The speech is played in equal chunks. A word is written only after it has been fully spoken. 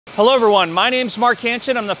Hello everyone, my name's Mark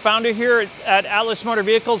Hanchin. I'm the founder here at ATLIS Motor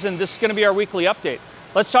Vehicles, and this is going to be our weekly update.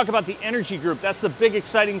 Let's talk about the energy group. That's the big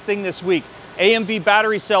exciting thing this week. AMV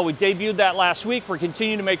battery cell, we debuted that last week. We're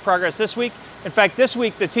continuing to make progress this week. In fact, this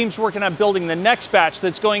week the team's working on building the next batch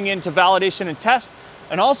that's going into validation and test.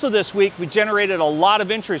 And also this week we generated a lot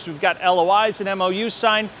of interest. We've got LOIs and MOUs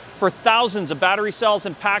signed for thousands of battery cells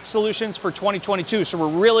and pack solutions for 2022. So we're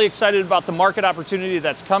really excited about the market opportunity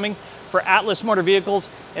that's coming for ATLIS Motor Vehicles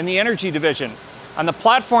and the energy division. On the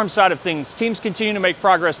platform side of things, teams continue to make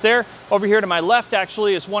progress there. Over here to my left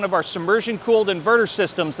actually is one of our submersion cooled inverter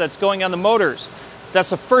systems that's going on the motors. That's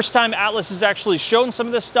the first time ATLIS has actually shown some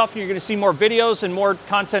of this stuff. You're going to see more videos and more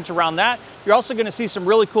content around that. You're also going to see some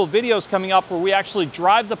really cool videos coming up where we actually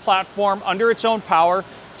drive the platform under its own power,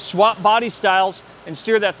 swap body styles, and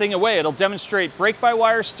steer that thing away. It'll demonstrate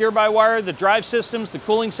brake-by-wire, steer-by-wire, the drive systems, the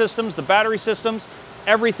cooling systems, the battery systems,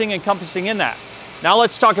 everything encompassing in that. Now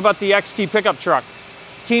let's talk about the XT pickup truck.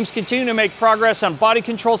 Teams continue to make progress on body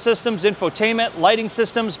control systems, infotainment, lighting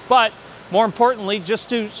systems, but more importantly, just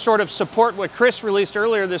to sort of support what Chris released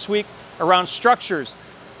earlier this week around structures.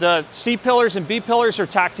 The C pillars and B pillars are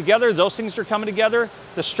tacked together. Those things are coming together.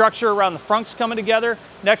 The structure around the front's coming together.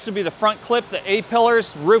 Next will be the front clip, the A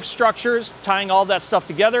pillars, roof structures, tying all that stuff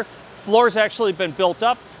together. Floor's actually been built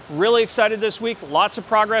up. Really excited this week. Lots of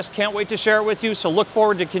progress. Can't wait to share it with you. So look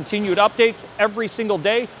forward to continued updates every single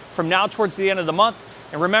day from now towards the end of the month.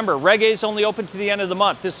 And remember, Reg A is only open to the end of the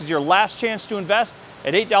month. This is your last chance to invest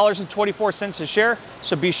at $8.24 a share.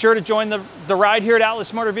 So be sure to join the ride here at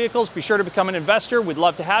ATLIS Motor Vehicles. Be sure to become an investor. We'd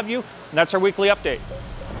love to have you. And that's our weekly update.